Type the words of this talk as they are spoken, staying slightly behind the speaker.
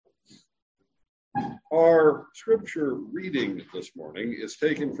Our scripture reading this morning is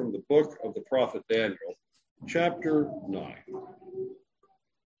taken from the book of the prophet Daniel, chapter 9.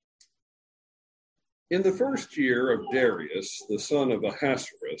 In the first year of Darius, the son of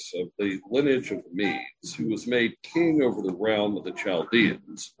Ahasuerus, of the lineage of the Medes, who was made king over the realm of the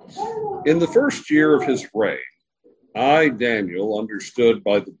Chaldeans, in the first year of his reign, I, Daniel, understood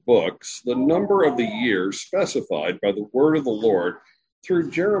by the books the number of the years specified by the word of the Lord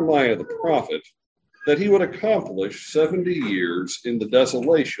through Jeremiah the prophet, that he would accomplish 70 years in the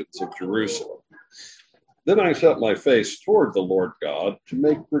desolations of Jerusalem. Then I set my face toward the Lord God to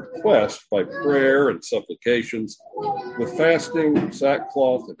make request by prayer and supplications, with fasting,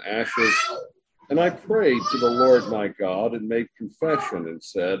 sackcloth, and ashes. And I prayed to the Lord my God and made confession and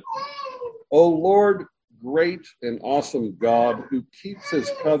said, O Lord, great and awesome God, who keeps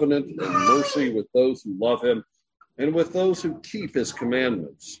his covenant and mercy with those who love him and with those who keep his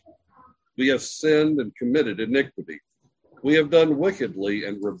commandments. We have sinned and committed iniquity. We have done wickedly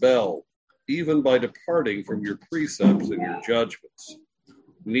and rebelled, even by departing from your precepts and your judgments.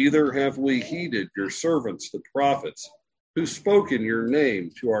 Neither have we heeded your servants, the prophets, who spoke in your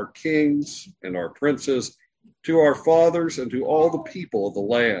name to our kings and our princes, to our fathers, and to all the people of the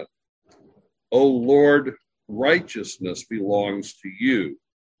land. O Lord, righteousness belongs to you,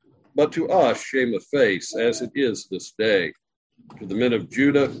 but to us shame of face, as it is this day. To the men of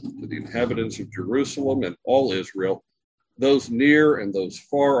Judah, to the inhabitants of Jerusalem and all Israel, those near and those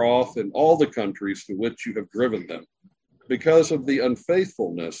far off in all the countries to which you have driven them, because of the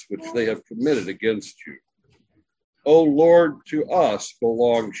unfaithfulness which they have committed against you. O Lord, to us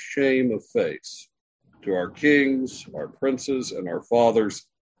belongs shame of face, to our kings, our princes, and our fathers,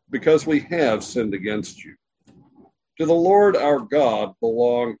 because we have sinned against you. To the Lord our God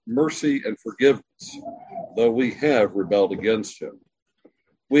belong mercy and forgiveness, though we have rebelled against him.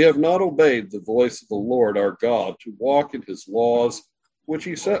 We have not obeyed the voice of the Lord our God to walk in his laws, which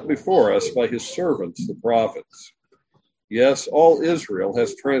he set before us by his servants, the prophets. Yes, all Israel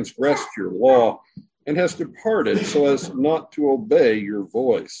has transgressed your law and has departed so as not to obey your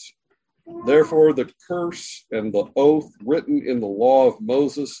voice. Therefore, the curse and the oath written in the law of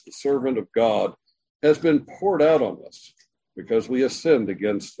Moses, the servant of God, has been poured out on us because we have sinned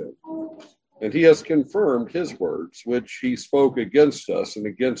against him. And he has confirmed his words, which he spoke against us and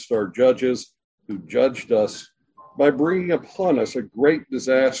against our judges who judged us, by bringing upon us a great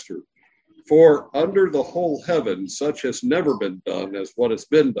disaster. For under the whole heaven such has never been done as what has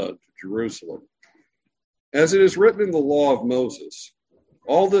been done to Jerusalem. As it is written in the law of Moses,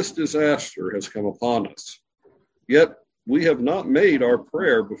 all this disaster has come upon us. Yet we have not made our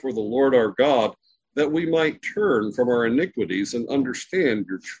prayer before the Lord our God, that we might turn from our iniquities and understand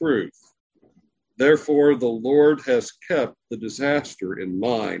your truth. Therefore, the Lord has kept the disaster in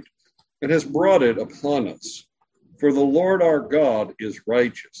mind and has brought it upon us. For the Lord our God is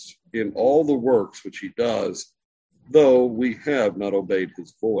righteous in all the works which he does, though we have not obeyed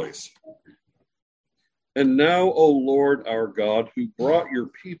his voice. And now, O Lord our God, who brought your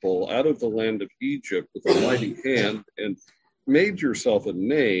people out of the land of Egypt with a mighty hand and made yourself a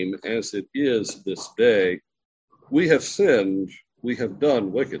name as it is this day, we have sinned, we have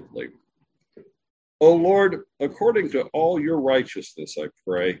done wickedly. O Lord, according to all your righteousness, I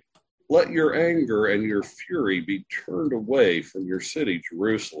pray, let your anger and your fury be turned away from your city,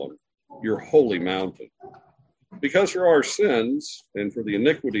 Jerusalem, your holy mountain. Because for our sins and for the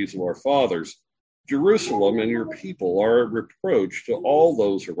iniquities of our fathers, Jerusalem and your people are a reproach to all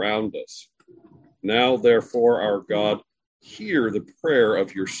those around us. Now, therefore, our God, hear the prayer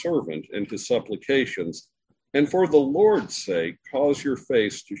of your servant and his supplications, and for the Lord's sake, cause your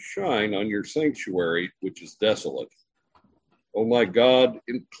face to shine on your sanctuary, which is desolate. O my God,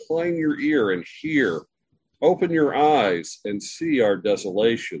 incline your ear and hear. Open your eyes and see our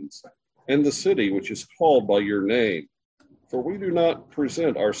desolations, and the city which is called by your name. For we do not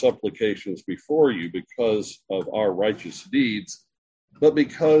present our supplications before you because of our righteous deeds, but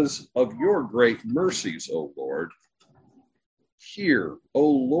because of your great mercies, O Lord. Hear, O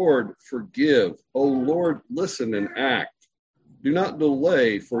Lord, forgive. O Lord, listen and act. Do not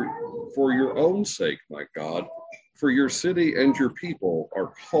delay for your own sake, my God, for your city and your people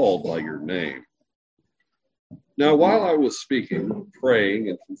are called by your name. Now, while I was speaking, praying,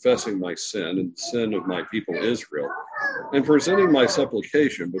 and confessing my sin and the sin of my people Israel, and presenting my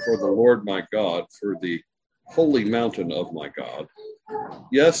supplication before the Lord my God for the holy mountain of my God,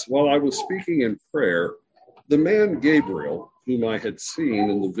 yes, while I was speaking in prayer, the man Gabriel, whom I had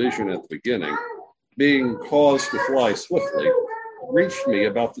seen in the vision at the beginning, being caused to fly swiftly, reached me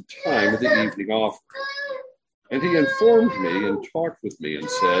about the time of the evening offering. And he informed me and talked with me and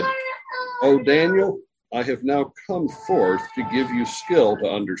said, O Daniel, I have now come forth to give you skill to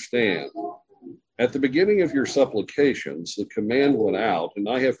understand. At the beginning of your supplications, the command went out, and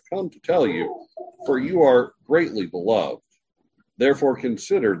I have come to tell you, for you are greatly beloved. Therefore,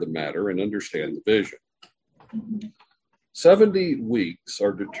 consider the matter and understand the vision. 70 weeks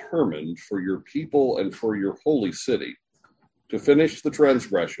are determined for your people and for your holy city, to finish the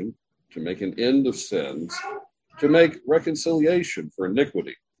transgression, to make an end of sins, to make reconciliation for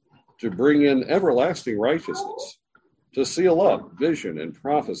iniquity, to bring in everlasting righteousness, to seal up vision and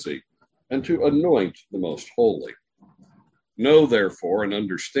prophecy, and to anoint the most holy. Know, therefore, and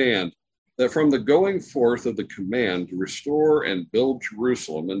understand that from the going forth of the command to restore and build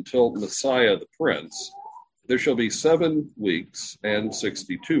Jerusalem until Messiah the Prince, there shall be 7 weeks and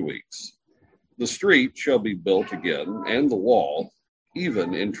 62 weeks. The street shall be built again, and the wall,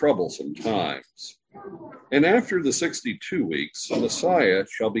 even in troublesome times. And after the 62 weeks, Messiah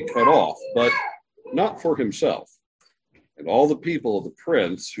shall be cut off, but not for himself. And all the people of the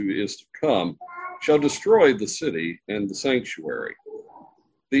prince who is to come shall destroy the city and the sanctuary.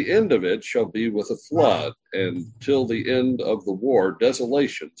 The end of it shall be with a flood, and till the end of the war,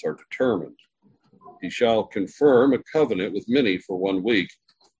 desolations are determined. He shall confirm a covenant with many for 1 week,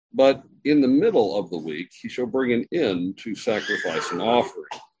 but in the middle of the week he shall bring an end to sacrifice and offering.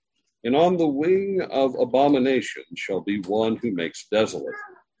 And on the wing of abomination shall be one who makes desolate,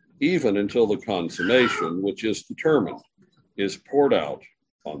 even until the consummation, which is determined, is poured out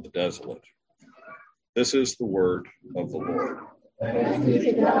on the desolate. This is the word of the Lord.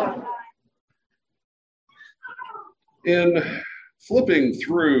 In flipping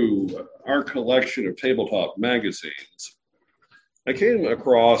through our collection of tabletop magazines, I came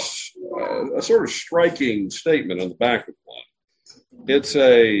across a sort of striking statement on the back of one. It's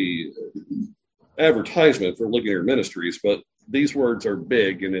a advertisement for Ligonier Ministries, but these words are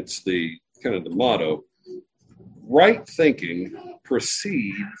big, and it's the kind of the motto: right thinking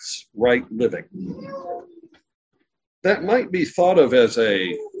precedes right living. That might be thought of as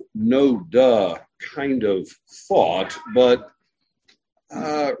a no-duh kind of thought, but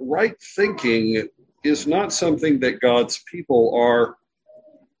right thinking is not something that God's people are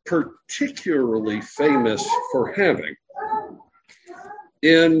particularly famous for having.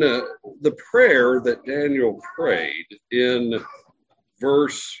 In the prayer that Daniel prayed in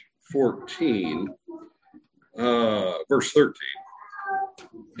verse 13,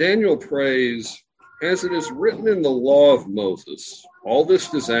 Daniel prays, "As it is written in the law of Moses, all this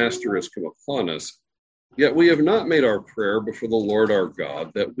disaster has come upon us, yet we have not made our prayer before the Lord our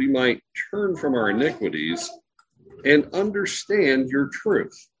God, that we might turn from our iniquities and understand your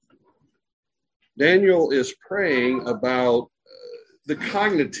truth." Daniel is praying about the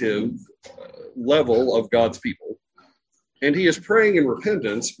cognitive level of God's people, and he is praying in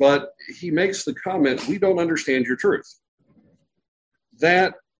repentance, but he makes the comment, "We don't understand your truth."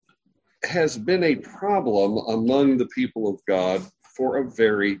 That has been a problem among the people of God for a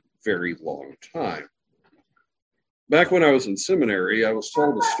very, very long time. Back when I was in seminary, I was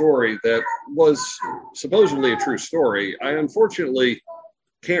told a story that was supposedly a true story. I unfortunately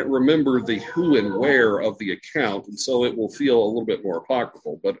can't remember the who and where of the account, and so it will feel a little bit more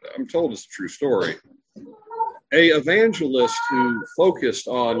apocryphal, but I'm told it's a true story. A evangelist who focused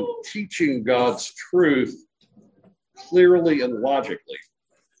on teaching God's truth clearly and logically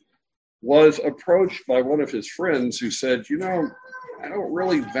was approached by one of his friends who said, I don't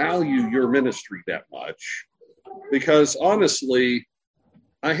really value your ministry that much, because honestly,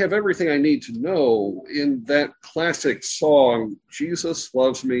 I have everything I need to know in that classic song, "Jesus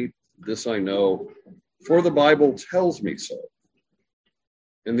loves me, this I know, for the Bible tells me so."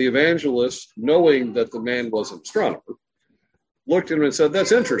 And the evangelist, knowing that the man was an astronomer, looked at him and said,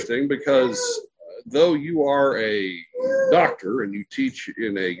 "That's interesting, because though you are a doctor and you teach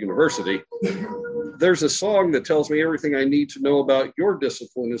in a university, there's a song that tells me everything I need to know about your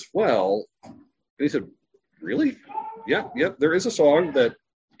discipline as well." And he said, "Really? Yep, there is a song that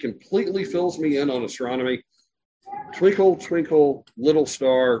completely fills me in on astronomy. Twinkle, twinkle, little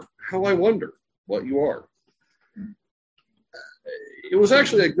star, how I wonder what you are." It was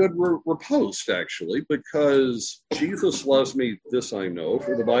actually a good riposte, actually, because Jesus loves me, this I know,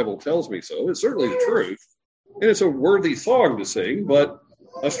 for the Bible tells me so. It's certainly the truth, and it's a worthy song to sing, but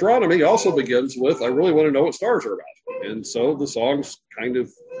astronomy also begins with, I really want to know what stars are about. And so the songs kind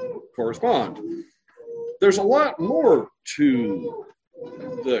of correspond. There's a lot more to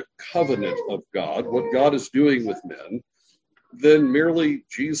the covenant of God, what God is doing with men, than merely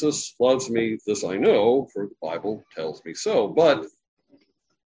Jesus loves me, this I know, for the Bible tells me so. But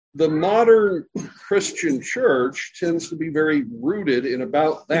the modern Christian church tends to be very rooted in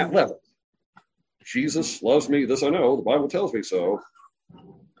about that level. Jesus loves me, this I know, the Bible tells me so.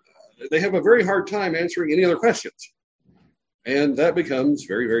 They have a very hard time answering any other questions. And that becomes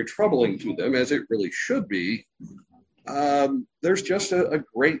very, very troubling to them, as it really should be. There's just a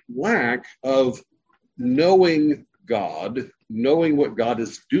great lack of knowing God, knowing what God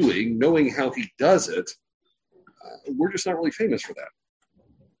is doing, knowing how he does it. We're just not really famous for that.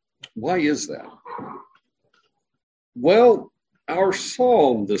 Why is that? Well, our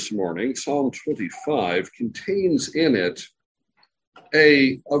psalm this morning, Psalm 25, contains in it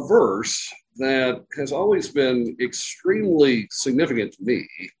a verse that has always been extremely significant to me.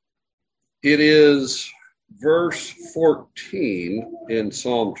 It is verse 14 in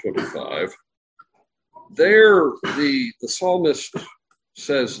Psalm 25. There, the psalmist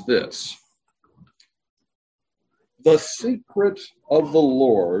says this: "The secret of the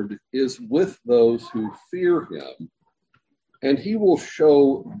Lord is with those who fear him, and he will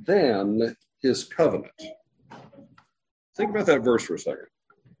show them his covenant." Think about that verse for a second.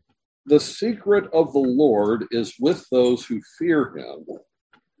 The secret of the Lord is with those who fear him,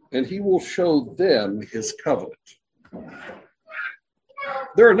 and he will show them his covenant.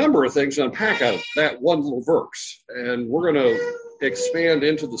 There are a number of things to unpack out of that one little verse, and we're going to expand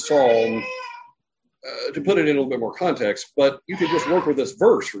into the psalm to put it in a little bit more context, but you can just work with this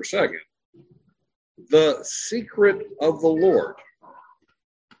verse for a second. The secret of the Lord.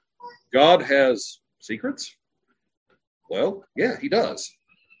 God has secrets? Well, yeah, he does.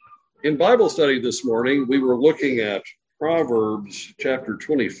 In Bible study this morning, we were looking at Proverbs chapter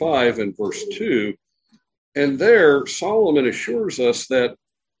 25 and verse 2, and there Solomon assures us that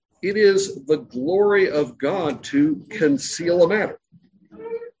it is the glory of God to conceal a matter,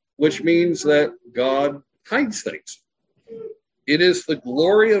 which means that God hides things. It is the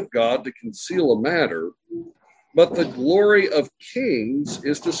glory of God to conceal a matter, but the glory of kings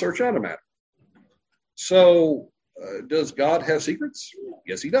is to search out a matter. So, does God have secrets?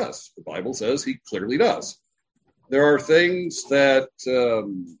 Yes, he does. The Bible says he clearly does. There are things that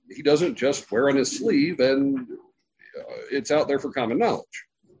he doesn't just wear on his sleeve and it's out there for common knowledge.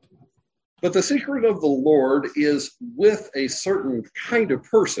 But the secret of the Lord is with a certain kind of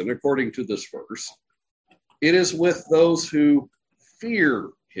person, according to this verse. It is with those who fear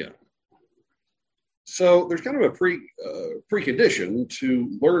him. So there's kind of a precondition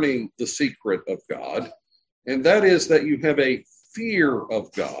to learning the secret of God, and that is that you have a fear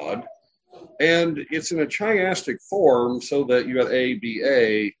of God, and it's in a chiastic form so that you have A, B,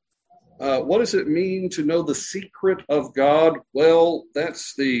 A. What does it mean to know the secret of God? Well,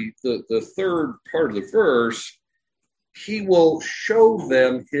 that's the third part of the verse. He will show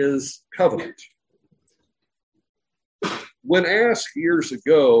them his covenant. When asked years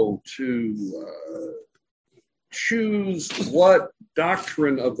ago to choose what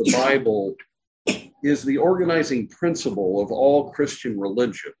doctrine of the Bible is the organizing principle of all Christian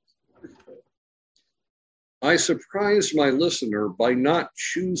religion, I surprised my listener by not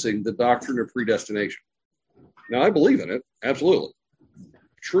choosing the doctrine of predestination. Now, I believe in it, absolutely.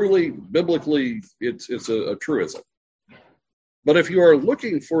 Truly, biblically, it's a truism. But if you are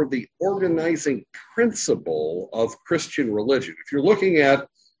looking for the organizing principle of Christian religion, if you're looking at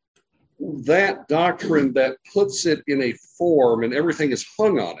that doctrine that puts it in a form and everything is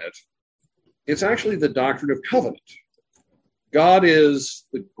hung on it, it's actually the doctrine of covenant. God is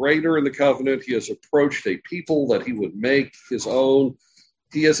the greater in the covenant. He has approached a people that he would make his own.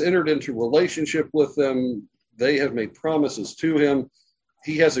 He has entered into relationship with them. They have made promises to him.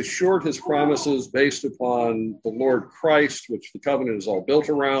 He has assured his promises based upon the Lord Christ, which the covenant is all built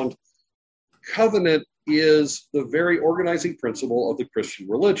around. Covenant is the very organizing principle of the Christian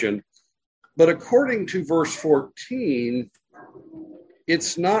religion. But according to verse 14,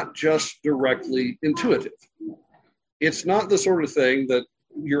 it's not just directly intuitive. It's not the sort of thing that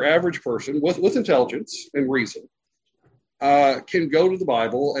your average person with intelligence and reason can go to the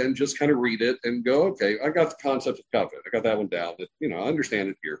Bible and just kind of read it and go, okay, I got the concept of covenant. I got that one down. I understand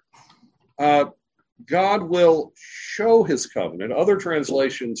it here. God will show his covenant. Other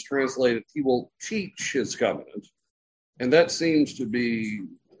translations translate it, he will teach his covenant. And that seems to be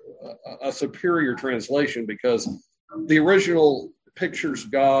a superior translation because the original pictures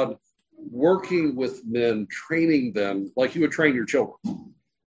God working with men, training them like you would train your children.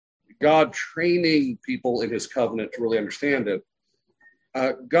 God training people in his covenant to really understand it.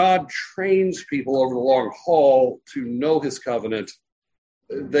 God trains people over the long haul to know his covenant.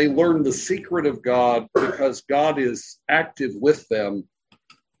 They learn the secret of God because God is active with them.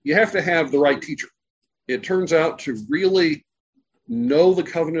 You have to have the right teacher. It turns out to really know the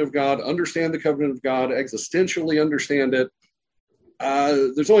covenant of God, understand the covenant of God, existentially understand it.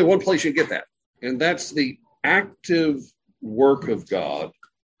 There's only one place you get that, And that's the active work of God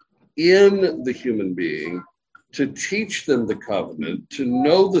in the human being to teach them the covenant, to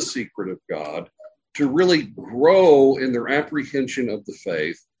know the secret of God, to really grow in their apprehension of the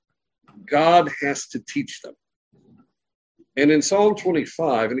faith. God has to teach them. And in Psalm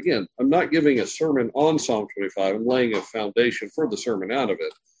 25, and again, I'm not giving a sermon on Psalm 25, I'm laying a foundation for the sermon out of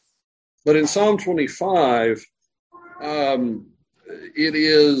it. But in Psalm 25, it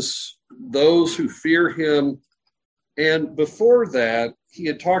is those who fear him. And before that, he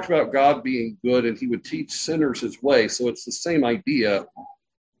had talked about God being good and he would teach sinners his way. So it's the same idea.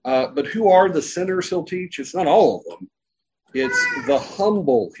 But who are the sinners he'll teach? It's not all of them. It's the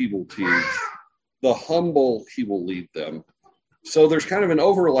humble he will teach. The humble he will lead them. So there's kind of an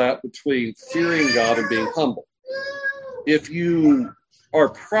overlap between fearing God and being humble. If you are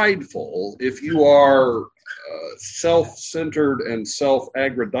prideful, if you are self-centered and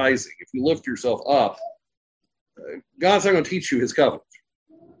self-aggrandizing, if you lift yourself up, God's not going to teach you his covenant.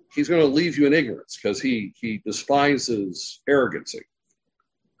 He's going to leave you in ignorance because he despises arrogancy.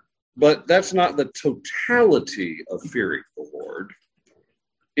 But that's not the totality of fearing the Lord.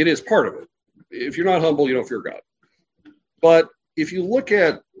 It is part of it. If you're not humble, you don't fear God. But if you look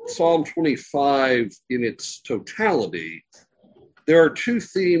at Psalm 25 in its totality, there are two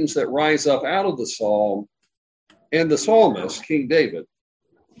themes that rise up out of the psalm, and the psalmist, King David,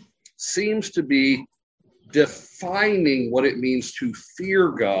 seems to be defining what it means to fear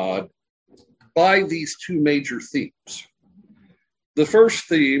God by these two major themes. The first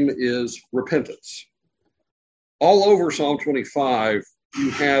theme is repentance. All over Psalm 25,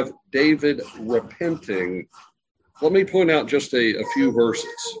 you have David repenting. Let me point out just a few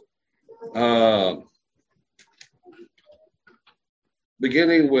verses.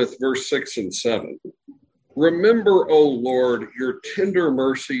 Beginning with verse 6 and 7. Remember, O Lord, your tender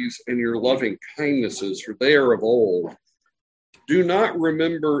mercies and your loving kindnesses, for they are of old. Do not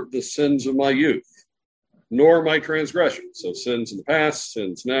remember the sins of my youth, nor my transgressions. So sins in the past,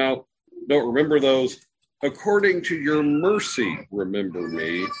 sins now. Don't remember those. According to your mercy, remember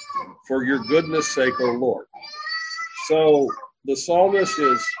me, for your goodness' sake, O Lord. So the psalmist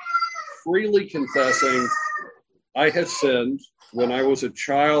is freely confessing, I have sinned. When I was a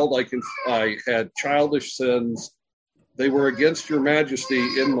child, I had childish sins. They were against your majesty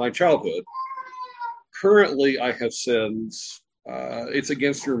in my childhood. Currently, I have sins. It's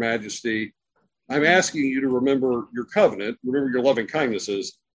against your majesty. I'm asking you to remember your covenant, remember your loving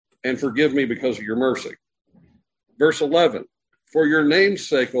kindnesses, and forgive me because of your mercy. Verse 11, for your name's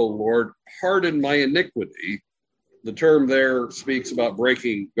sake, O Lord, pardon my iniquity. The term there speaks about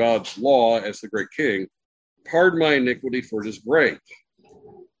breaking God's law as the great king. Pardon my iniquity, for it is great.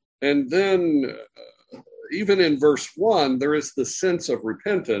 And then, even in verse 1, there is the sense of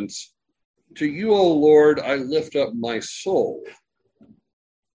repentance. To you, O Lord, I lift up my soul.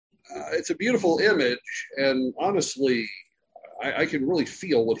 It's a beautiful image, and honestly, I can really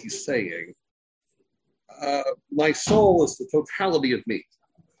feel what he's saying. My soul is the totality of me.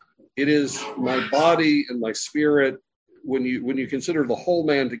 It is my body and my spirit. When you consider the whole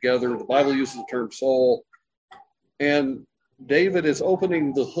man together, the Bible uses the term soul. And David is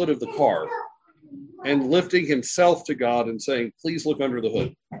opening the hood of the car and lifting himself to God and saying, please look under the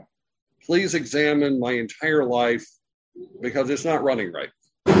hood. Please examine my entire life because it's not running right.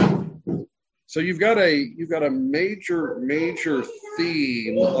 So you've got a major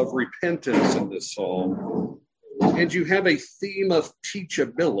theme of repentance in this psalm, and you have a theme of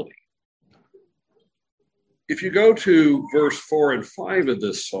teachability. If you go to verse 4 and 5 of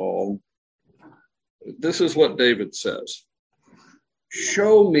this psalm, this is what David says.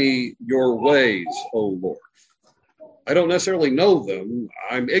 Show me your ways, O Lord. I don't necessarily know them.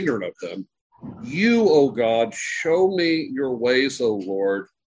 I'm ignorant of them. You, O God, show me your ways, O Lord.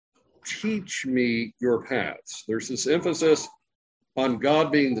 Teach me your paths. There's this emphasis on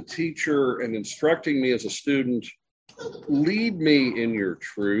God being the teacher and instructing me as a student. Lead me in your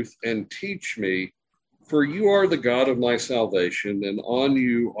truth and teach me, for you are the God of my salvation, and on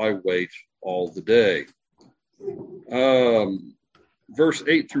you I wait all the day. Verse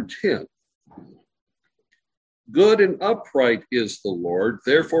 8 through 10. Good and upright is the Lord,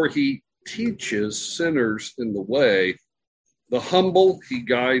 therefore he teaches sinners in the way. The humble he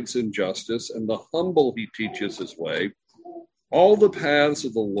guides in justice, and the humble he teaches his way. All the paths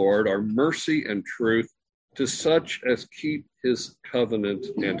of the Lord are mercy and truth to such as keep his covenant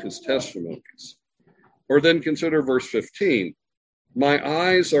and his testimonies. Or then consider verse 15. My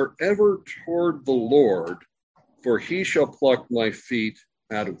eyes are ever toward the Lord, for he shall pluck my feet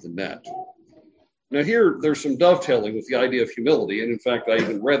out of the net. Now here, there's some dovetailing with the idea of humility. And in fact, I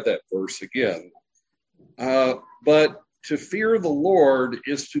even read that verse again. But to fear the Lord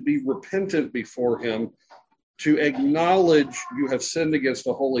is to be repentant before him, to acknowledge you have sinned against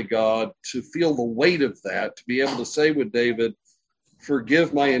a holy God, to feel the weight of that, to be able to say with David,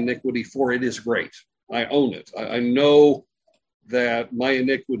 forgive my iniquity, for it is great. I own it. I know that my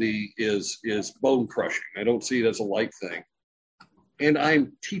iniquity is bone crushing. I don't see it as a light thing. And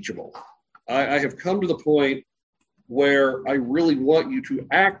I'm teachable. I have come to the point where I really want you to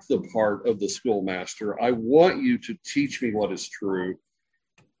act the part of the schoolmaster. I want you to teach me what is true.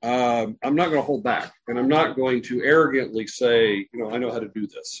 I'm not going to hold back, and I'm not going to arrogantly say, I know how to do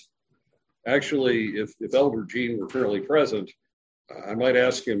this. Actually, if Elder Gene were currently present, I might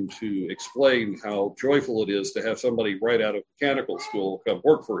ask him to explain how joyful it is to have somebody right out of mechanical school come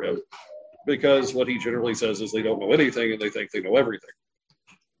work for him, because what he generally says is they don't know anything and they think they know everything.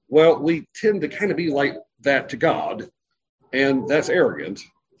 Well, we tend to kind of be like that to God, and that's arrogant.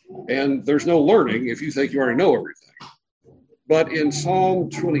 And there's no learning if you think you already know everything. But in Psalm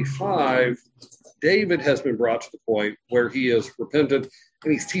 25, David has been brought to the point where he is repentant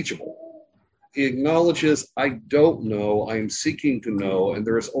and he's teachable. He acknowledges, I don't know, I'm seeking to know, and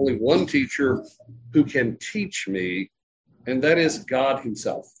there is only one teacher who can teach me, and that is God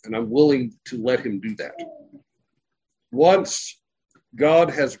himself. And I'm willing to let him do that. Once God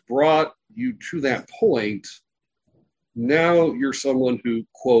has brought you to that point, now you're someone who,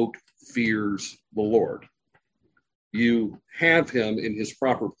 quote, fears the Lord. You have him in his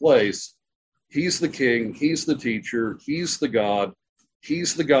proper place. He's the king. He's the teacher. He's the God.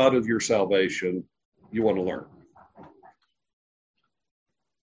 He's the God of your salvation. You want to learn.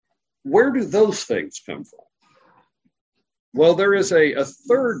 Where do those things come from? Well, there is a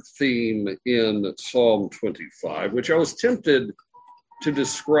third theme in Psalm 25, which I was tempted to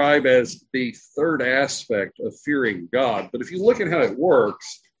describe as the third aspect of fearing God. But if you look at how it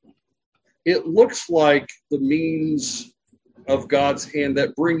works, it looks like the means of God's hand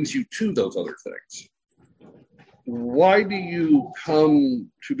that brings you to those other things. Why do you come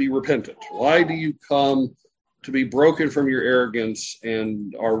to be repentant? Why do you come to be broken from your arrogance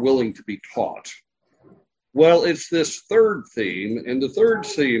and are willing to be taught? Well, it's this third theme, and the third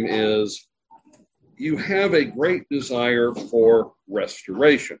theme is you have a great desire for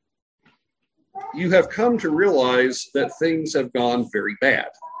restoration. You have come to realize that things have gone very bad.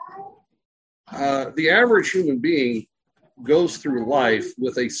 The average human being goes through life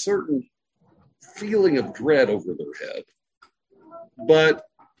with a certain feeling of dread over their head, but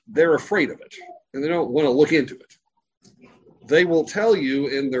they're afraid of it, and they don't want to look into it. They will tell you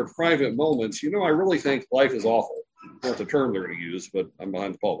in their private moments, I really think life is awful. Not the term they're going to use, but I'm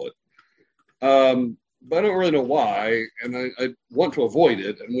behind the pulpit. But I don't really know why, and I want to avoid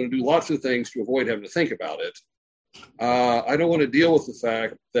it. I'm going to do lots of things to avoid having to think about it. I don't want to deal with the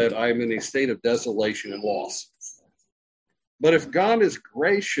fact that I'm in a state of desolation and loss. But if God is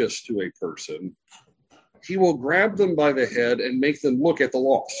gracious to a person, he will grab them by the head and make them look at the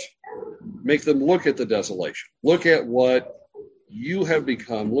loss, make them look at the desolation, look at what you have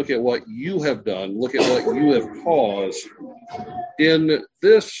become, look at what you have done, look at what you have caused. In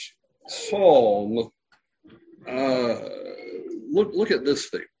this psalm, look at this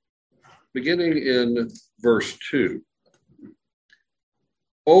thing, beginning in verse 2.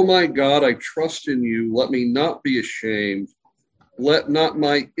 Oh my God, I trust in you. Let me not be ashamed. Let not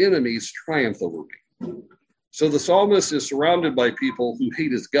my enemies triumph over me. So the psalmist is surrounded by people who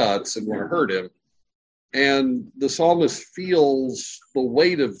hate his guts and want to hurt him. And the psalmist feels the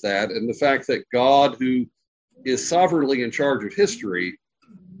weight of that and the fact that God, who is sovereignly in charge of history,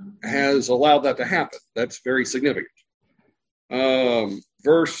 has allowed that to happen. That's very significant.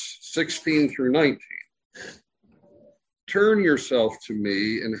 Verse 16 through 19. Turn yourself to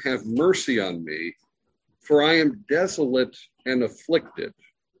me and have mercy on me, for I am desolate and afflicted.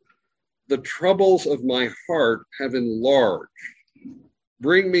 The troubles of my heart have enlarged.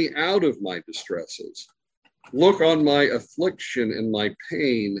 Bring me out of my distresses. Look on my affliction and my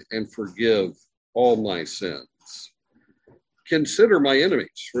pain and forgive all my sins. Consider my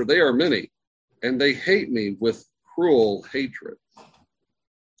enemies, for they are many, and they hate me with cruel hatred.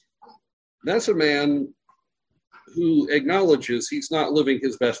 That's a man who acknowledges he's not living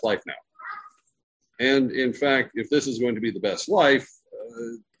his best life now. And in fact, if this is going to be the best life,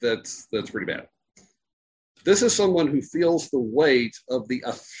 that's pretty bad. This is someone who feels the weight of the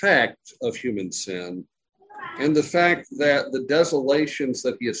effect of human sin and the fact that the desolations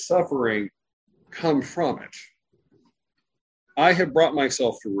that he is suffering come from it. I have brought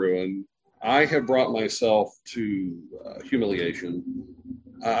myself to ruin. I have brought myself to humiliation.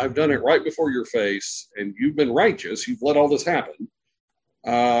 I've done it right before your face, and you've been righteous. You've let all this happen.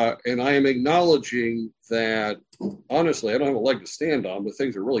 And I am acknowledging that, honestly, I don't have a leg to stand on, but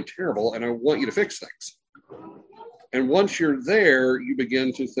things are really terrible, and I want you to fix things. And once you're there, you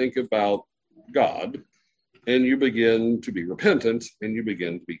begin to think about God, and you begin to be repentant, and you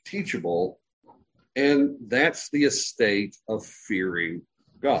begin to be teachable. And that's the estate of fearing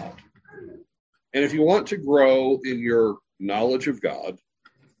God. And if you want to grow in your knowledge of God,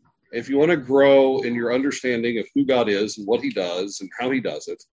 if you want to grow in your understanding of who God is and what he does and how he does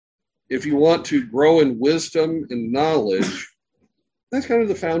it, if you want to grow in wisdom and knowledge, that's kind of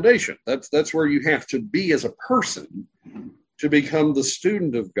the foundation. That's where you have to be as a person to become the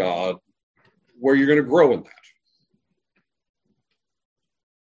student of God, where you're going to grow in that.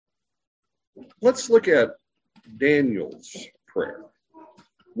 Let's look at Daniel's prayer,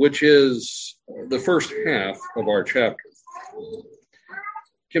 which is the first half of our chapter.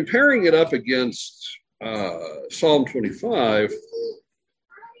 Comparing it up against Psalm 25,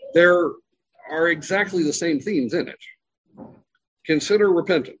 there are exactly the same themes in it. Consider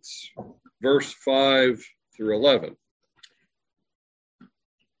repentance, verse 5 through 11.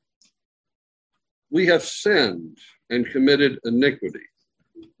 We have sinned and committed iniquity.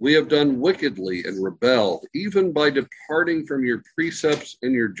 We have done wickedly and rebelled, even by departing from your precepts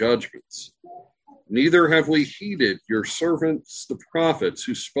and your judgments. Neither have we heeded your servants, the prophets,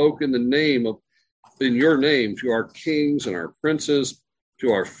 who spoke in your name to our kings and our princes,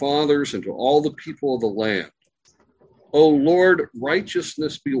 to our fathers, and to all the people of the land. O Lord,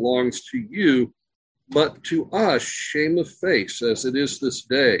 righteousness belongs to you, but to us shame of face, as it is this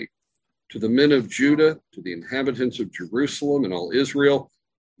day, to the men of Judah, to the inhabitants of Jerusalem and all Israel,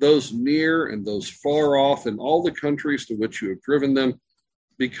 those near and those far off, in all the countries to which you have driven them,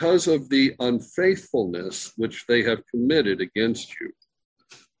 because of the unfaithfulness which they have committed against you.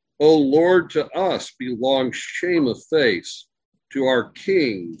 O Lord, to us belongs shame of face, to our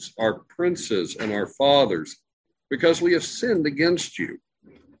kings, our princes, and our fathers, because we have sinned against you.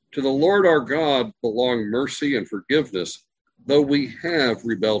 To the Lord our God belong mercy and forgiveness, though we have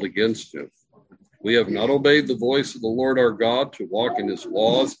rebelled against him. We have not obeyed the voice of the Lord our God to walk in his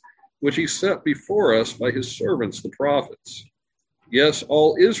laws, which he set before us by his servants, the prophets. Yes,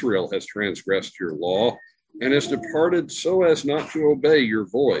 all Israel has transgressed your law and has departed so as not to obey your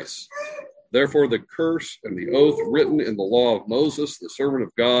voice. Therefore, the curse and the oath written in the law of Moses, the servant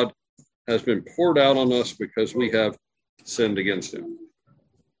of God, has been poured out on us because we have sinned against him.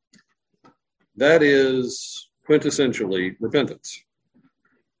 That is quintessentially repentance.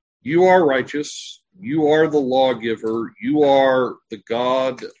 You are righteous. You are the lawgiver. You are the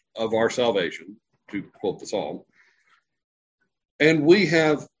God of our salvation, to quote the psalm. And we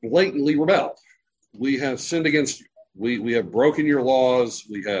have blatantly rebelled. We have sinned against you. We have broken your laws.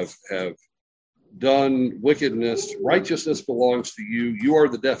 We have done wickedness. Righteousness belongs to you. You are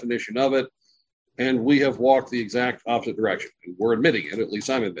the definition of it. And we have walked the exact opposite direction. And we're admitting it. At least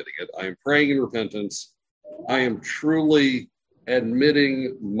I'm admitting it. I am praying in repentance. I am truly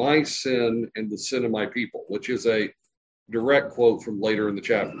admitting my sin and the sin of my people, which is a direct quote from later in the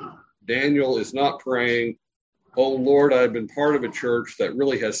chapter. Daniel is not praying, oh Lord, I've been part of a church that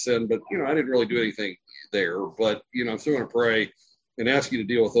really has sinned, but I didn't really do anything there, but I'm still going to pray and ask you to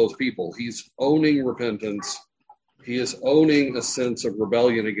deal with those people. He's owning repentance. He is owning a sense of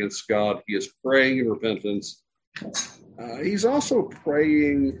rebellion against God. He is praying in repentance. He's also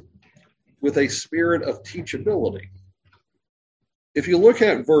praying with a spirit of teachability. If you look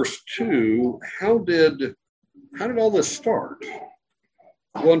at verse 2, how did all this start?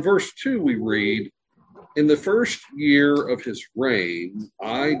 Well, in verse 2 we read, in the first year of his reign,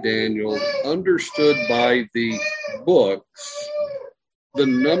 I, Daniel, understood by the books the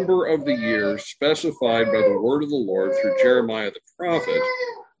number of the years specified by the word of the Lord through Jeremiah the prophet,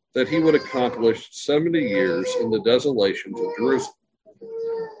 that he would accomplish 70 years in the desolations of Jerusalem.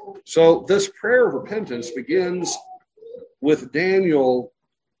 So this prayer of repentance begins with Daniel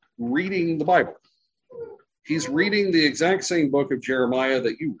reading the Bible. He's reading the exact same book of Jeremiah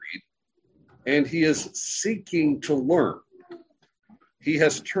that you read, and he is seeking to learn. He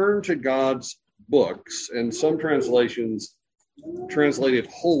has turned to God's books, and some translations translated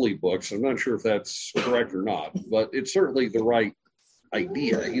holy books. I'm not sure if that's correct or not, but it's certainly the right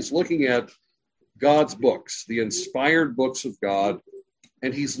idea. He's looking at God's books, the inspired books of God,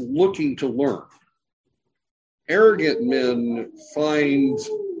 and he's looking to learn. Arrogant men find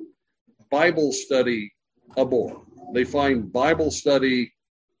Bible study a bore. They find Bible study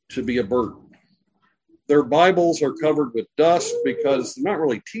to be a burden. Their Bibles are covered with dust because they're not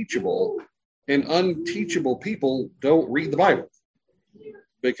really teachable. And unteachable people don't read the Bible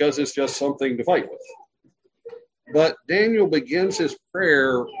because it's just something to fight with. But Daniel begins his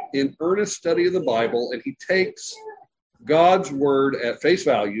prayer in earnest study of the Bible, and he takes God's word at face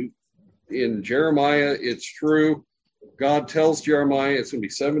value. In Jeremiah, it's true. God tells Jeremiah it's going to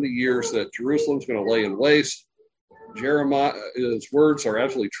be 70 years that Jerusalem's going to lay in waste. Jeremiah's words are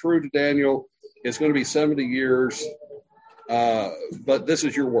absolutely true to Daniel. It's going to be 70 years, but this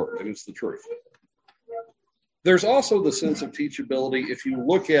is your word, and it's the truth. There's also the sense of teachability if you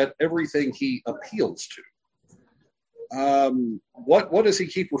look at everything he appeals to. What does he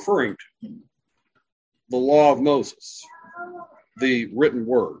keep referring to? The law of Moses, the written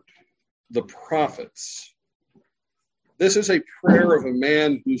word, the prophets. This is a prayer of a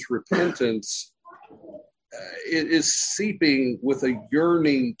man whose repentance is seeping with a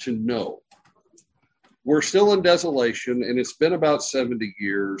yearning to know. We're still in desolation, and it's been about 70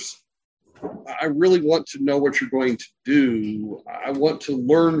 years. I really want to know what you're going to do. I want to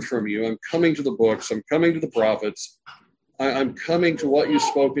learn from you. I'm coming to the books. I'm coming to the prophets. I'm coming to what you've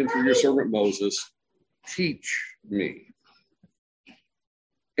spoken through your servant Moses. Teach me.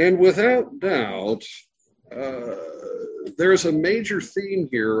 And without doubt, there's a major theme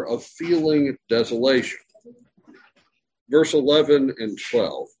here of feeling desolation. Verse 11 and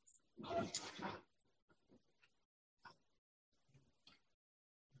 12.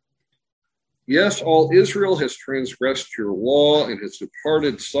 Yes, all Israel has transgressed your law and has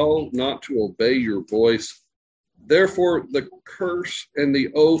departed so not to obey your voice. Therefore, the curse and the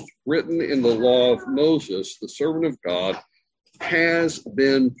oath written in the law of Moses, the servant of God, has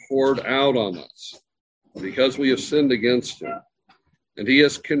been poured out on us because we have sinned against him. And he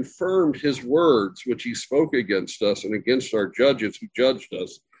has confirmed his words, which he spoke against us and against our judges who judged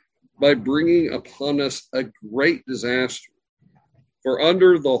us, by bringing upon us a great disaster. For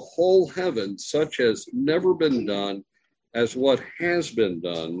under the whole heaven, such has never been done as what has been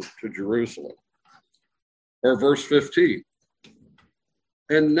done to Jerusalem. Or verse 15.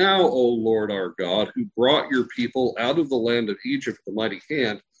 And now, O Lord our God, who brought your people out of the land of Egypt with a mighty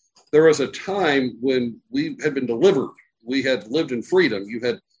hand, there was a time when we had been delivered. We had lived in freedom. You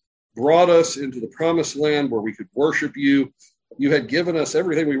had brought us into the promised land where we could worship you. You had given us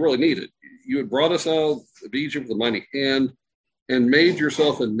everything we really needed. You had brought us out of Egypt with a mighty hand and made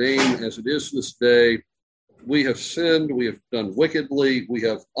yourself a name as it is this day. We have sinned, we have done wickedly, we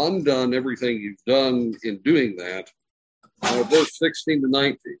have undone everything you've done in doing that. Verse 16 to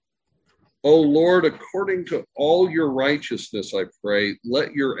 19. O Lord, according to all your righteousness, I pray,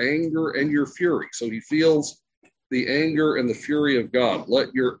 let your anger and your fury. So he feels the anger and the fury of God.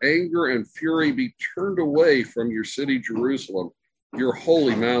 Let your anger and fury be turned away from your city, Jerusalem, your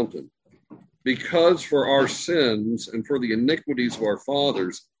holy mountain. Because for our sins and for the iniquities of our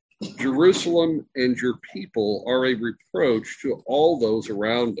fathers, Jerusalem and your people are a reproach to all those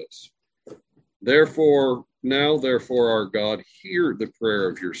around us. Therefore, our God, hear the prayer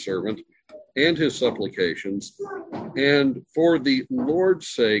of your servant and his supplications, and for the Lord's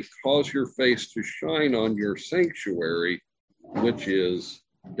sake, cause your face to shine on your sanctuary, which is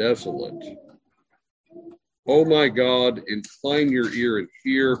desolate. O my God, incline your ear and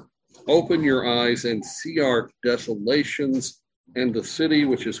hear. Open your eyes and see our desolations and the city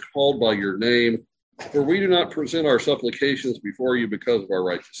which is called by your name. For we do not present our supplications before you because of our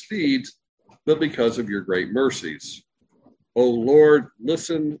righteous deeds, but because of your great mercies. O Lord,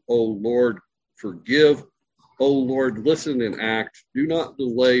 listen. O Lord, forgive. O Lord, listen and act. Do not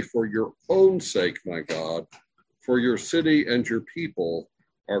delay for your own sake, my God, for your city and your people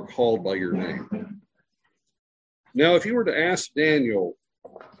are called by your name. Now, if you were to ask Daniel,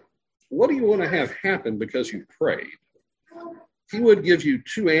 what do you want to have happen because you prayed? He would give you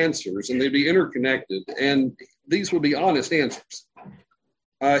two answers, and they'd be interconnected, and these would be honest answers.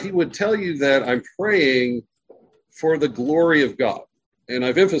 He would tell you that I'm praying for the glory of God, and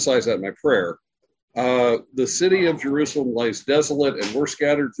I've emphasized that in my prayer. The city of Jerusalem lies desolate, and we're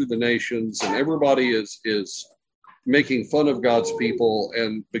scattered through the nations, and everybody is making fun of God's people,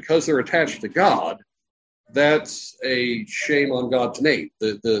 and because they're attached to God, that's a shame on God's name.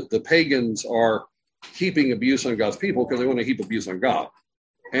 The pagans are heaping abuse on God's people because they want to heap abuse on God.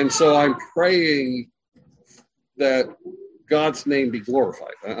 And so I'm praying that God's name be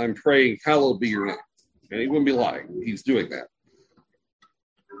glorified. I'm praying, hallowed be your name. And he wouldn't be lying. He's doing that.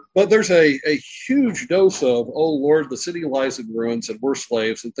 But there's a huge dose of, oh, Lord, the city lies in ruins and we're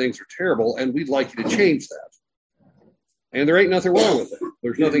slaves and things are terrible, and we'd like you to change that. And there ain't nothing wrong with it.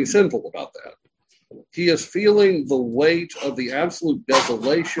 There's nothing sinful about that. He is feeling the weight of the absolute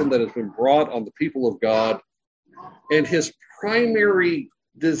desolation that has been brought on the people of God. And his primary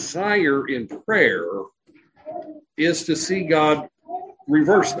desire in prayer is to see God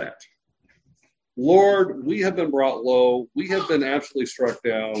reverse that. Lord, we have been brought low. We have been absolutely struck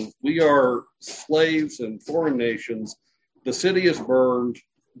down. We are slaves in foreign nations. The city is burned.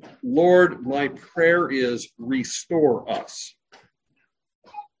 Lord, my prayer is restore us.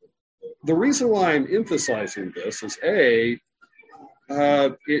 The reason why I'm emphasizing this is it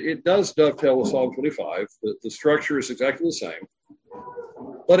does dovetail with Psalm 25. The structure is exactly the same.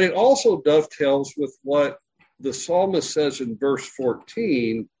 But it also dovetails with what the psalmist says in verse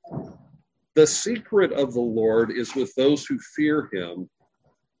 14. The secret of the Lord is with those who fear him,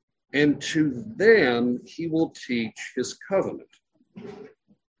 and to them he will teach his covenant.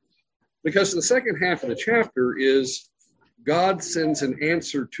 Because the second half of the chapter is God sends an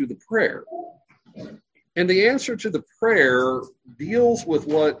answer to the prayer. And the answer to the prayer deals with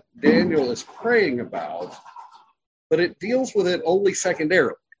what Daniel is praying about, but it deals with it only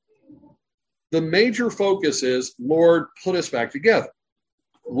secondarily. The major focus is, Lord, put us back together.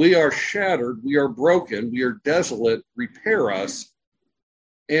 We are shattered, we are broken, we are desolate, repair us.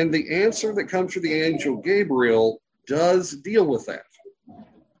 And the answer that comes from the angel Gabriel does deal with that.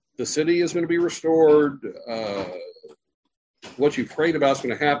 The city is going to be restored. What you prayed about is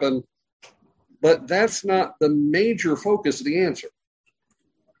going to happen. But that's not the major focus of the answer.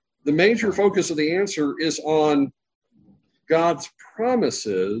 The major focus of the answer is on God's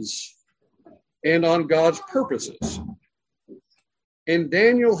promises and on God's purposes. And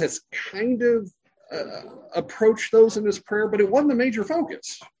Daniel has kind of approached those in his prayer, but it wasn't the major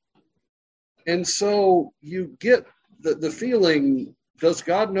focus. And so you get the feeling, does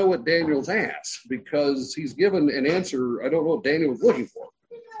God know what Daniel's asked? Because he's given an answer, I don't know what Daniel was looking for.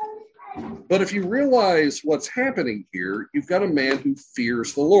 But if you realize what's happening here, you've got a man who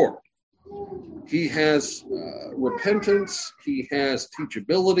fears the Lord. He has repentance, he has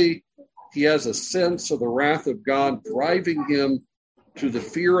teachability, he has a sense of the wrath of God driving him to the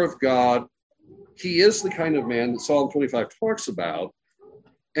fear of God. He is the kind of man that Psalm 25 talks about.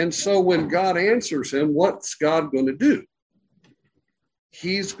 And so when God answers him, what's God going to do?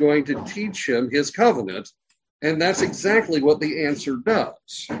 He's going to teach him his covenant, and that's exactly what the answer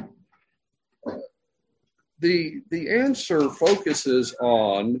does. The answer focuses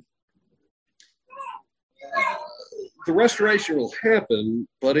on the restoration will happen,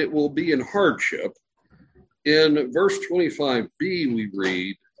 but it will be in hardship. In verse 25b, we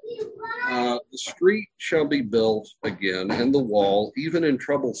read, the street shall be built again, and the wall, even in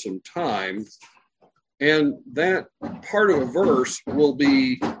troublesome times. And that part of a verse will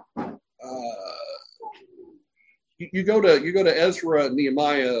be, you go to Ezra,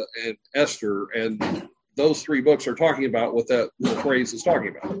 Nehemiah, and Esther, and those three books are talking about what that phrase is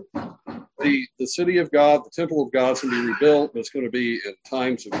talking about. The city of God, the temple of God is going to be rebuilt, but it's going to be in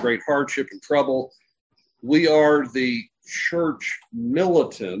times of great hardship and trouble. We are the church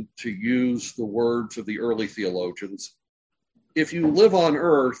militant, to use the words of the early theologians. If you live on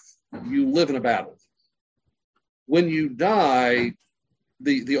earth, you live in a battle. When you die,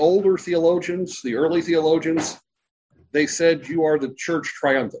 the older theologians, the early theologians, they said you are the church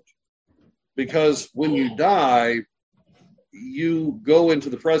triumphant. Because when you die, you go into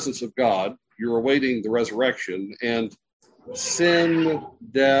the presence of God, you're awaiting the resurrection, and sin,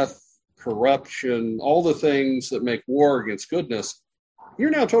 death, corruption, all the things that make war against goodness, you're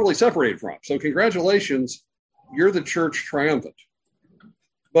now totally separated from. So congratulations, you're the church triumphant.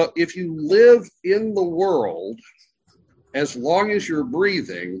 But if you live in the world, as long as you're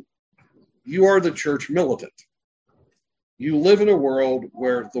breathing, you are the church militant. You live in a world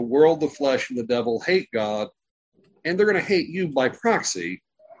where the world, the flesh, and the devil hate God, and they're going to hate you by proxy,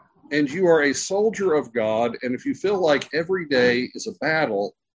 and you are a soldier of God, and if you feel like every day is a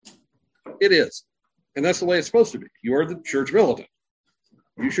battle, it is. And that's the way it's supposed to be. You are the church militant.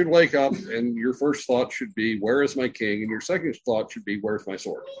 You should wake up, and your first thought should be, where is my king? And your second thought should be, where's my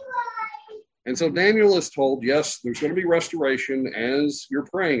sword? And so Daniel is told, yes, there's going to be restoration, as you're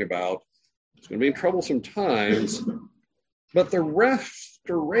praying about. It's going to be in troublesome times, but the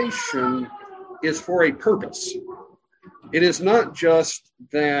restoration is for a purpose. It is not just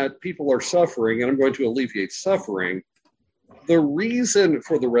that people are suffering, and I'm going to alleviate suffering. The reason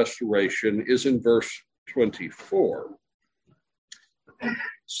for the restoration is in verse 24.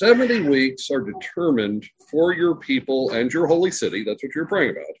 70 weeks are determined for your people and your holy city. That's what you're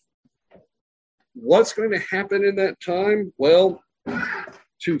praying about. What's going to happen in that time? Well,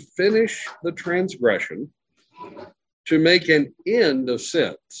 to finish the transgression, to make an end of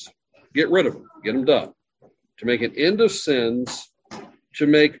sins, get rid of them, get them done, to make an end of sins, to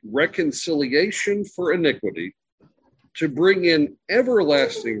make reconciliation for iniquity, to bring in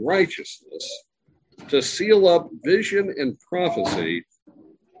everlasting righteousness, to seal up vision and prophecy,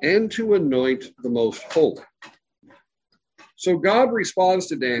 and to anoint the most holy. So God responds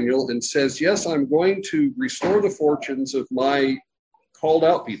to Daniel and says, yes, I'm going to restore the fortunes of my called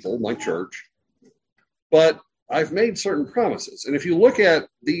out people, my church, but I've made certain promises. And if you look at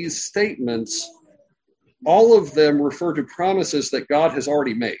these statements, all of them refer to promises that God has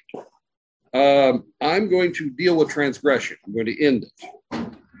already made. I'm going to deal with transgression. I'm going to end it.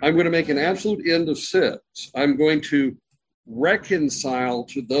 I'm going to make an absolute end of sins. I'm going to reconcile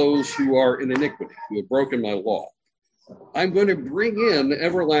to those who are in iniquity, who have broken my law. I'm going to bring in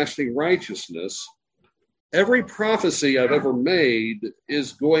everlasting righteousness. Every prophecy I've ever made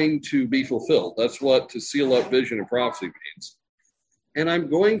is going to be fulfilled. That's what to seal up vision and prophecy means. And I'm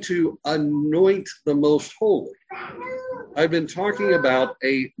going to anoint the most holy. I've been talking about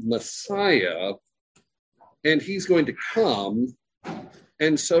a Messiah, and he's going to come.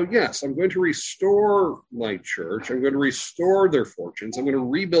 And so, yes, I'm going to restore my church. I'm going to restore their fortunes. I'm going to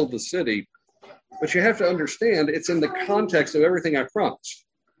rebuild the city. But you have to understand, it's in the context of everything I promised.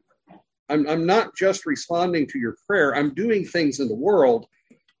 I'm not just responding to your prayer. I'm doing things in the world,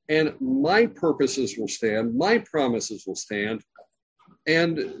 and my purposes will stand. My promises will stand.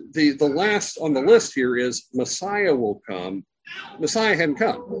 And the last on the list here is Messiah will come. Messiah hadn't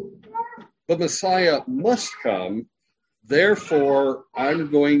come, but Messiah must come. Therefore, I'm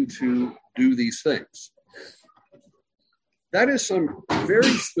going to do these things. That is some very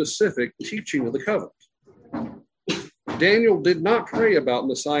specific teaching of the covenant. Daniel did not pray about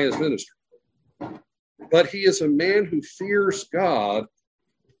Messiah's ministry, but he is a man who fears God,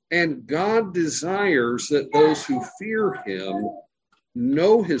 and God desires that those who fear him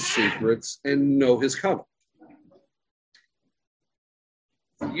know his secrets and know his covenant.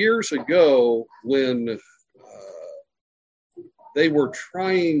 Years ago, when they were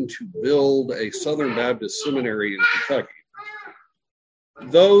trying to build a Southern Baptist seminary in Kentucky,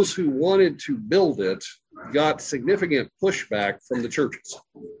 those who wanted to build it got significant pushback from the churches.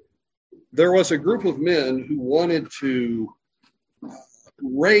 There was a group of men who wanted to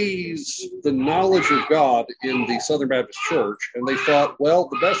raise the knowledge of God in the Southern Baptist Church, and they thought, well,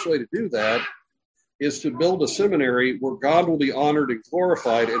 the best way to do that is to build a seminary where God will be honored and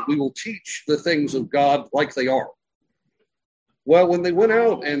glorified, and we will teach the things of God like they are. Well, when they went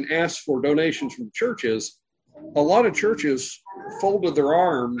out and asked for donations from churches, a lot of churches folded their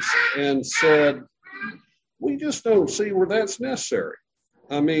arms and said, we just don't see where that's necessary.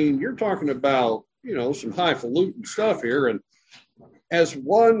 I mean, you're talking about, some highfalutin stuff here. And as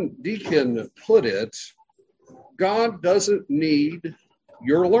one deacon put it, God doesn't need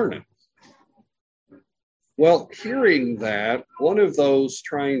your learning. Well, hearing that, one of those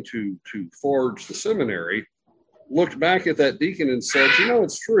trying to forge the seminary looked back at that deacon and said,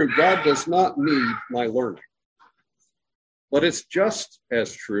 it's true. God does not need my learning. But it's just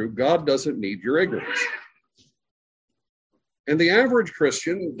as true. God doesn't need your ignorance. And the average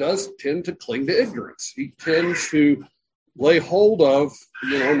Christian does tend to cling to ignorance. He tends to lay hold of,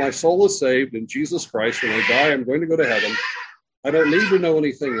 my soul is saved in Jesus Christ. When I die, I'm going to go to heaven. I don't need to know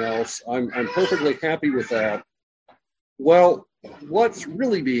anything else. I'm perfectly happy with that. Well, what's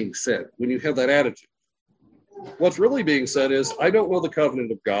really being said when you have that attitude? What's really being said is, I don't know the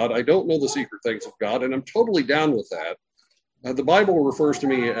covenant of God. I don't know the secret things of God, and I'm totally down with that. The Bible refers to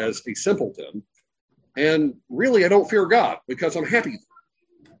me as a simpleton, and really I don't fear God because I'm happy.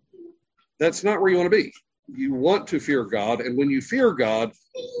 That's not where you want to be. You want to fear God, and when you fear God,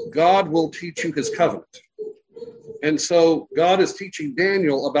 God will teach you his covenant. And so God is teaching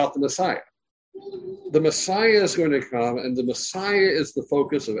Daniel about the Messiah. The Messiah is going to come, and the Messiah is the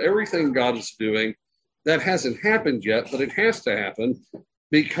focus of everything God is doing. That hasn't happened yet, but it has to happen.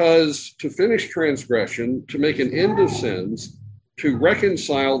 Because to finish transgression, to make an end of sins, to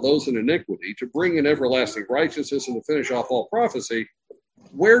reconcile those in iniquity, to bring in everlasting righteousness, and to finish off all prophecy,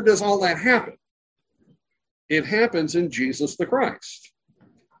 where does all that happen? It happens in Jesus the Christ.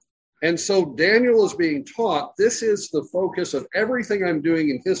 And so Daniel is being taught, this is the focus of everything I'm doing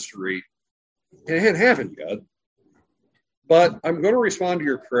in history. And it hadn't happened yet. But I'm going to respond to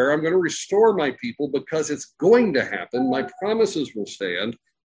your prayer. I'm going to restore my people because it's going to happen. My promises will stand.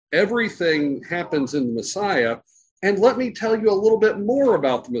 Everything happens in the Messiah. And let me tell you a little bit more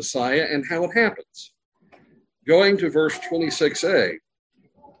about the Messiah and how it happens. Going to verse 26a.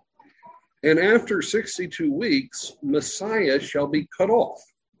 And after 62 weeks, Messiah shall be cut off.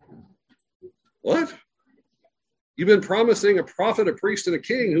 What? You've been promising a prophet, a priest, and a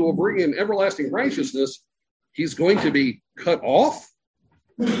king who will bring in everlasting righteousness. He's going to be cut off?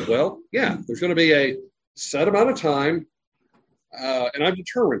 Well, yeah, there's going to be set amount of time, and I've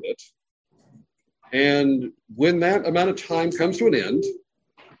determined it. And when that amount of time comes to an end,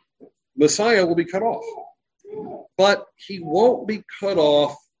 Messiah will be cut off. But he won't be cut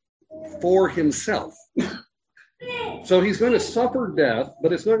off for himself. So he's going to suffer death,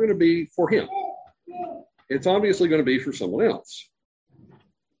 but it's not going to be for him. It's obviously going to be for someone else.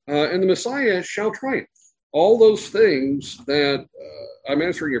 And the Messiah shall triumph. All those things that I'm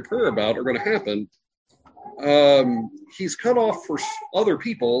answering your prayer about are going to happen. He's cut off for other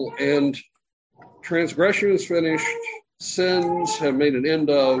people, and transgression is finished. Sins have made an end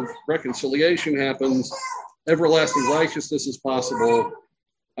of. Reconciliation happens. Everlasting righteousness is possible.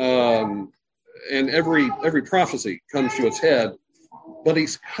 And every prophecy comes to its head. But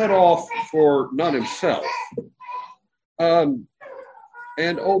he's cut off for not himself. And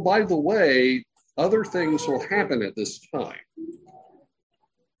oh, by the way, other things will happen at this time.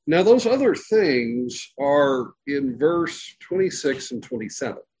 Now, those other things are in verse 26 and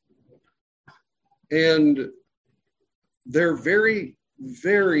 27. And they're very,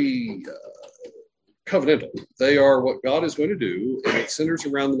 very covenantal. They are what God is going to do, and it centers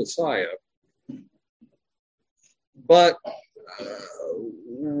around the Messiah. But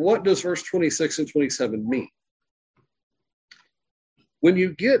what does verse 26 and 27 mean? When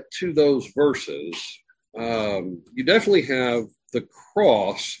you get to those verses, you definitely have the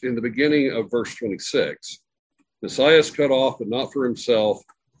cross in the beginning of verse 26. Messiah is cut off, but not for himself.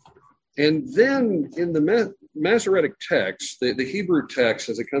 And then in the Masoretic text, the Hebrew text,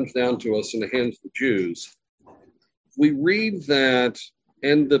 as it comes down to us in the hands of the Jews, we read that,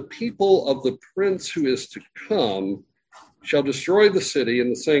 and the people of the prince who is to come shall destroy the city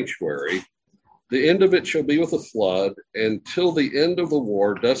and the sanctuary. The end of it shall be with a flood, and till the end of the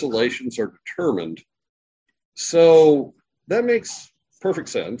war, desolations are determined. So that makes perfect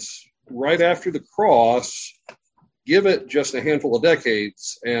sense. Right after the cross, give it just a handful of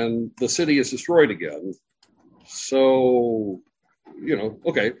decades, and the city is destroyed again. So,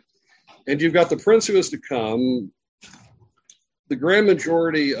 okay. And you've got the prince who is to come. The grand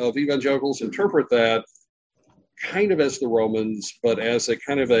majority of evangelicals interpret that kind of as the Romans, but as a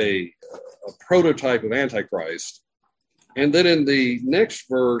kind of a prototype of Antichrist. And then in the next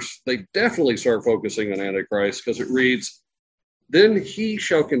verse, they definitely start focusing on Antichrist, because it reads, then he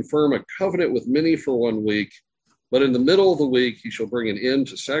shall confirm a covenant with many for 1 week, but in the middle of the week he shall bring an end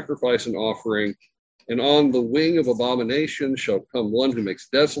to sacrifice and offering, and on the wing of abomination shall come one who makes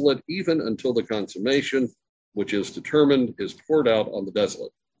desolate, even until the consummation, which is determined, is poured out on the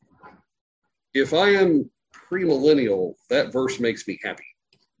desolate. If I am premillennial, that verse makes me happy,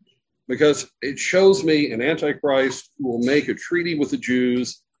 because it shows me an Antichrist who will make a treaty with the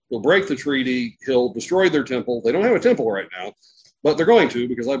Jews. He'll break the treaty. He'll destroy their temple. They don't have a temple right now, but they're going to,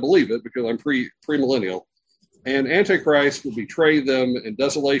 because I believe it, because I'm premillennial. And Antichrist will betray them, and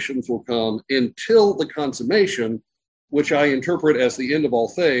desolations will come until the consummation, which I interpret as the end of all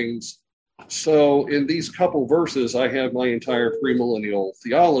things. So in these couple verses, I have my entire premillennial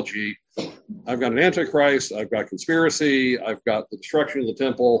theology. I've got an Antichrist, I've got conspiracy, I've got the destruction of the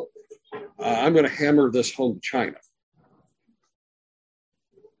temple. I'm going to hammer this home to China.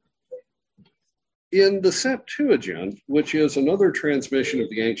 In the Septuagint, which is another transmission of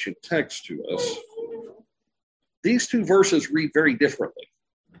the ancient text to us, these two verses read very differently.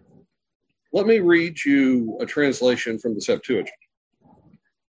 Let me read you a translation from the Septuagint.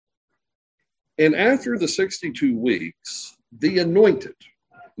 And after the 62 weeks, the anointed,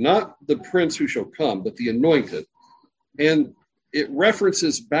 not the prince who shall come, but the anointed, and it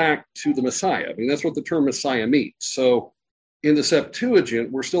references back to the Messiah. I mean, that's what the term Messiah means. So in the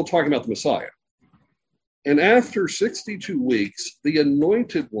Septuagint, we're still talking about the Messiah. And after 62 weeks, the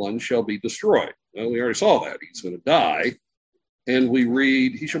anointed one shall be destroyed. Well, we already saw that. He's going to die. And we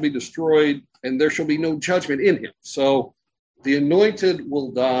read, he shall be destroyed, and there shall be no judgment in him. So the anointed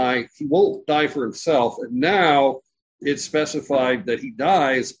will die. He won't die for himself. And now it's specified that he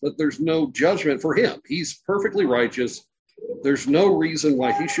dies, but there's no judgment for him. He's perfectly righteous. There's no reason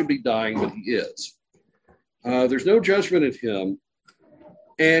why he should be dying, but he is. There's no judgment in him.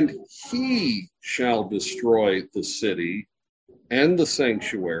 And he shall destroy the city and the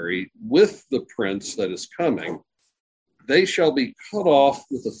sanctuary with the prince that is coming. They shall be cut off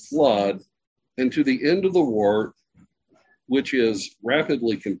with a flood, and to the end of the war, which is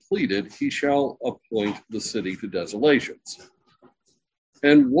rapidly completed, he shall appoint the city to desolations.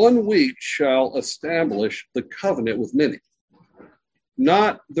 And 1 week shall establish the covenant with many.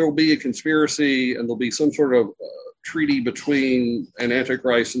 Not there will be a conspiracy and there'll be some sort of treaty between an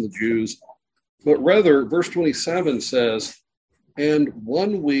Antichrist and the Jews, but rather, verse 27 says, and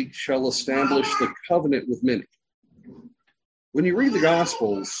 1 week shall establish the covenant with many. When you read the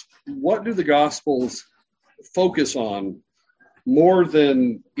Gospels, what do the Gospels focus on more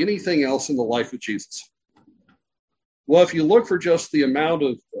than anything else in the life of Jesus? Well, if you look for just the amount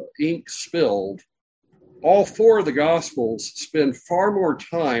of ink spilled, all four of the Gospels spend far more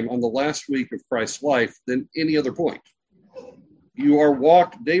time on the last week of Christ's life than any other point. You are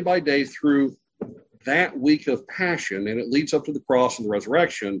walked day by day through that week of passion, and it leads up to the cross and the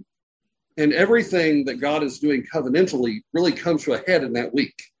resurrection. And everything that God is doing covenantally really comes to a head in that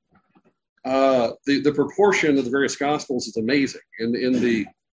week. The proportion of the various Gospels is amazing. In the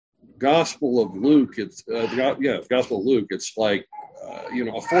Gospel of Luke, Gospel of Luke, it's like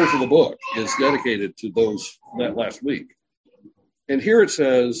a fourth of the book is dedicated to that last week. And here it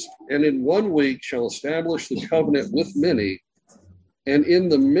says, "And in 1 week shall establish the covenant with many, and in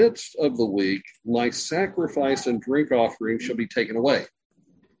the midst of the week my sacrifice and drink offering shall be taken away."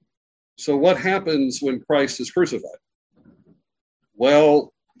 So what happens when Christ is crucified?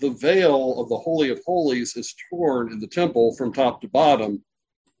 Well, the veil of the Holy of Holies is torn in the temple from top to bottom,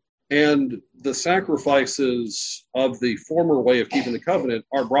 and the sacrifices of the former way of keeping the covenant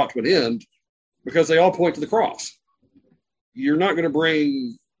are brought to an end because they all point to the cross. You're not going to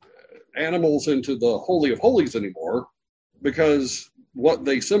bring animals into the Holy of Holies anymore because what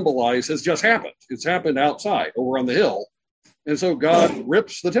they symbolize has just happened. It's happened outside, over on the hill. And so God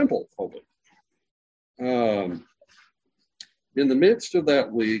rips the temple open. In the midst of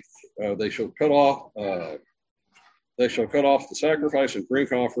that week, they shall cut off the sacrifice and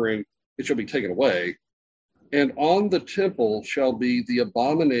drink offering. It shall be taken away. And on the temple shall be the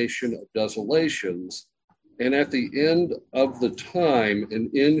abomination of desolations. And at the end of the time,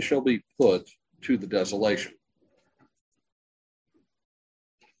 an end shall be put to the desolation.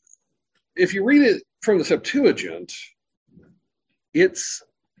 If you read it from the Septuagint, it's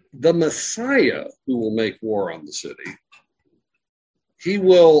the Messiah who will make war on the city. He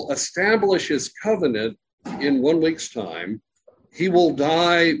will establish his covenant in 1 week's time. He will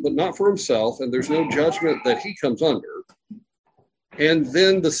die, but not for himself, and there's no judgment that he comes under. And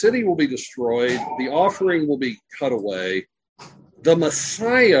then the city will be destroyed. The offering will be cut away. The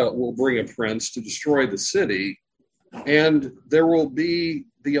Messiah will bring a prince to destroy the city, and there will be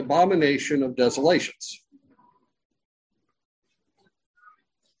the abomination of desolations.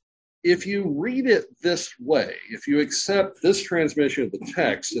 If you read it this way, if you accept this transmission of the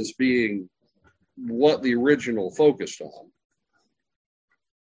text as being what the original focused on,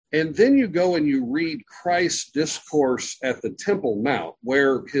 and then you go and you read Christ's discourse at the Temple Mount,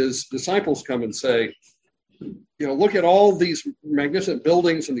 where his disciples come and say, look at all these magnificent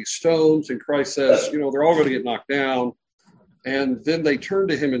buildings and these stones, and Christ says, they're all going to get knocked down. And then they turn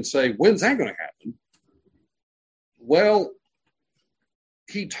to him and say, when's that going to happen? Well,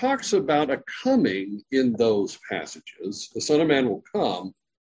 he talks about a coming in those passages. The Son of Man will come,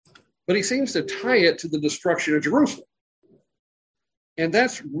 but he seems to tie it to the destruction of Jerusalem. And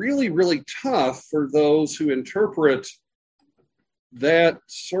that's really, really tough for those who interpret that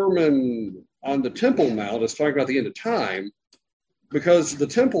sermon on the Temple Mount as talking about the end of time, because the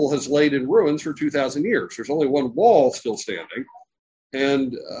temple has laid in ruins for 2,000 years. There's only one wall still standing.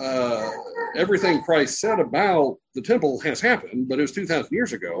 And everything Christ said about the temple has happened, but it was 2,000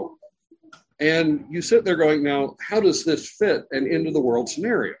 years ago. And you sit there going, now, how does this fit an end of the world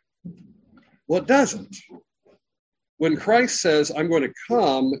scenario? Well, it doesn't. When Christ says, I'm going to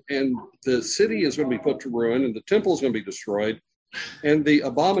come and the city is going to be put to ruin and the temple is going to be destroyed and the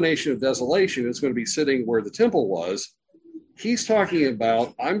abomination of desolation is going to be sitting where the temple was, he's talking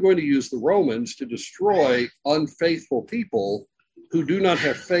about, I'm going to use the Romans to destroy unfaithful people who do not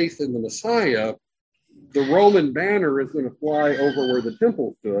have faith in the Messiah. The Roman banner is going to fly over where the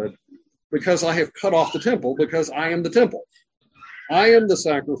temple stood because I have cut off the temple, because I am the temple. I am the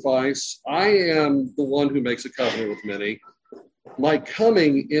sacrifice. I am the one who makes a covenant with many. My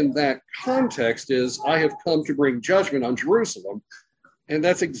coming in that context is I have come to bring judgment on Jerusalem. And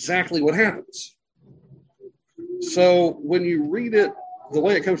that's exactly what happens. So when you read it, the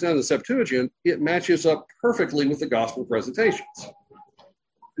way it comes down to the Septuagint, it matches up perfectly with the gospel presentations.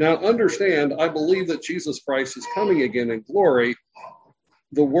 Now, understand, I believe that Jesus Christ is coming again in glory.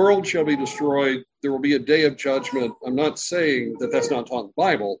 The world shall be destroyed. There will be a day of judgment. I'm not saying that that's not taught in the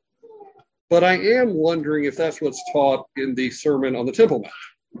Bible, but I am wondering if that's what's taught in the Sermon on the Temple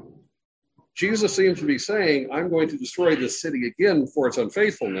Mount. Jesus seems to be saying, I'm going to destroy this city again for its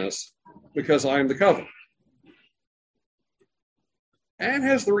unfaithfulness because I am the covenant. And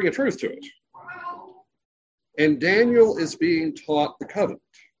has the ring of truth to it. And Daniel is being taught the covenant.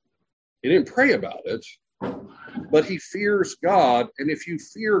 He didn't pray about it, but he fears God. And if you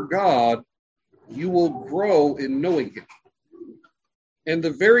fear God, you will grow in knowing him. And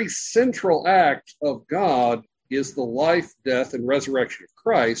the very central act of God is the life, death, and resurrection of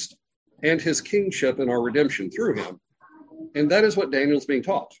Christ and his kingship and our redemption through him. And that is what Daniel's being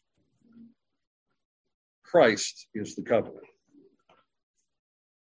taught. Christ is the covenant.